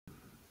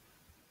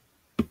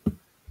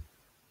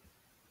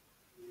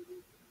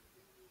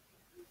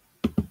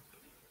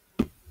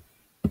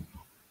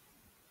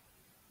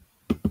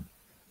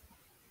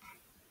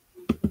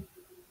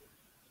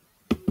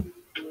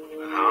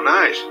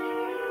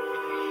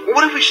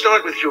What if we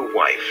start with your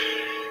wife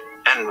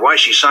and why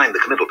she signed the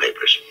committal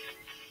papers?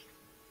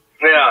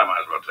 Yeah, I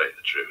might as well tell you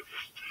the truth.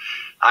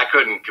 I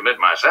couldn't commit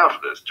myself to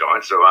this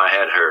joint, so I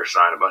had her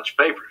sign a bunch of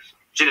papers.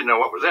 She didn't know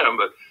what was in them,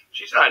 but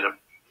she signed them.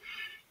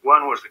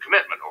 One was the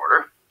commitment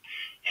order,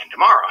 and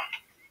tomorrow,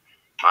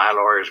 my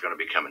lawyer is going to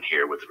be coming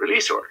here with the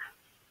release order.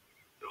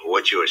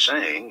 What you're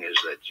saying is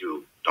that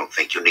you don't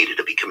think you needed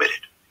to be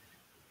committed.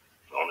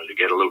 Only to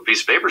get a little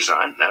piece of paper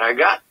signed, that I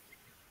got.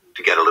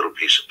 To get a little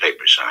piece of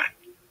paper signed?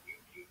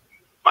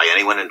 By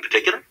anyone in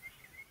particular?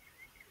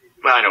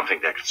 Well, I don't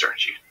think that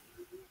concerns you.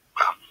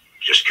 Well,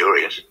 just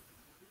curious.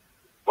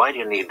 Why do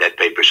you need that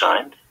paper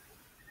signed?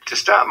 To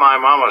stop my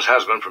mama's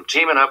husband from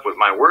teaming up with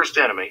my worst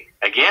enemy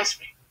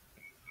against me.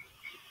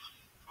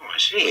 Oh, I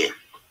see.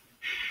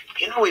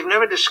 You know, we've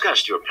never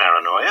discussed your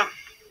paranoia.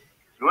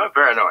 What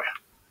paranoia?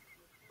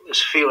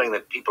 This feeling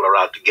that people are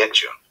out to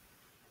get you.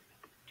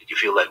 Did you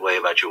feel that way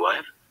about your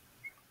wife?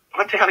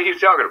 What the hell are you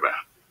talking about?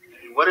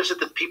 What is it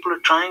that people are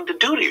trying to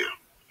do to you?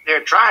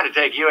 They're trying to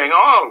take Ewing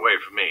all away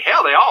from me.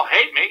 Hell, they all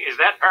hate me. Is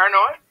that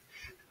paranoid?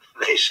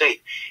 They say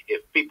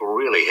if people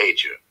really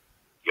hate you,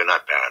 you're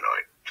not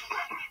paranoid.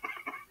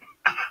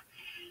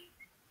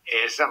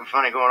 Is something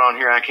funny going on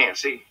here I can't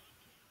see?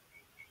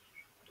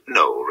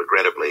 No,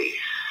 regrettably,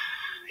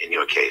 in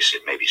your case,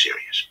 it may be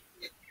serious.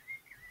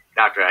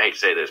 Doctor, I hate to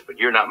say this, but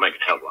you're not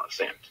making a hell of a lot of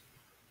sense.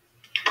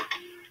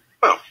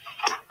 Well,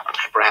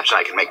 perhaps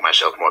I can make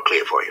myself more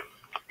clear for you.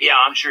 Yeah,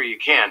 I'm sure you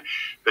can,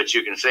 but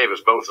you can save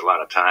us both a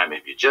lot of time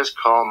if you just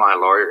call my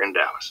lawyer in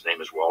Dallas. His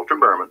name is Walter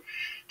Berman.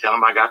 Tell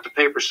him I got the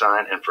paper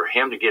signed and for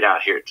him to get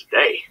out here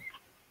today.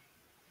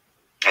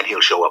 And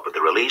he'll show up with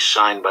the release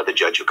signed by the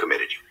judge who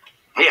committed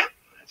you. Yeah,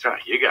 that's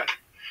right. You got it.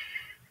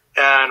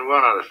 And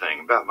one other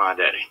thing about my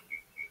daddy.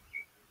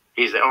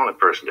 He's the only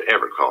person to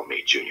ever call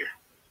me Junior.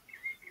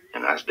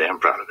 And I was damn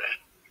proud of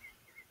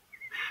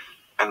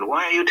that. And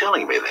why are you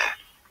telling me that?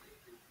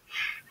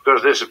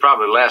 Because this is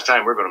probably the last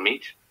time we're going to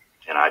meet.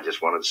 And I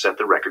just wanted to set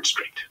the record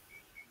straight.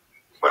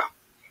 Well,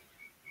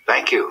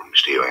 thank you,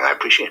 Mr. Ewing. I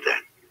appreciate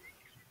that.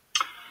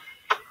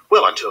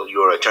 Well, until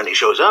your attorney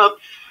shows up,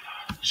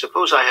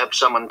 suppose I have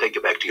someone take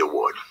you back to your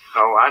ward.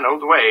 Oh, I know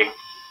the way.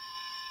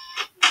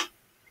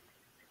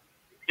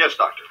 Yes,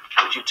 Doctor.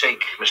 Would you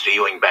take Mr.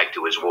 Ewing back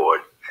to his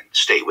ward and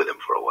stay with him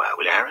for a while,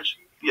 will you, Harris?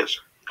 Yes,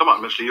 sir. Come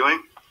on, Mr.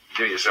 Ewing.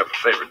 Do yourself a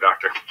favor,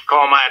 Doctor.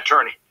 Call my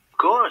attorney. Of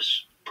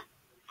course.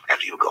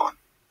 After you've gone.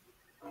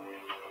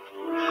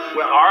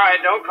 Well, all right,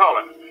 don't call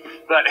him.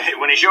 But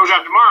when he shows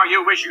up tomorrow,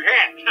 you'll wish you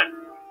had.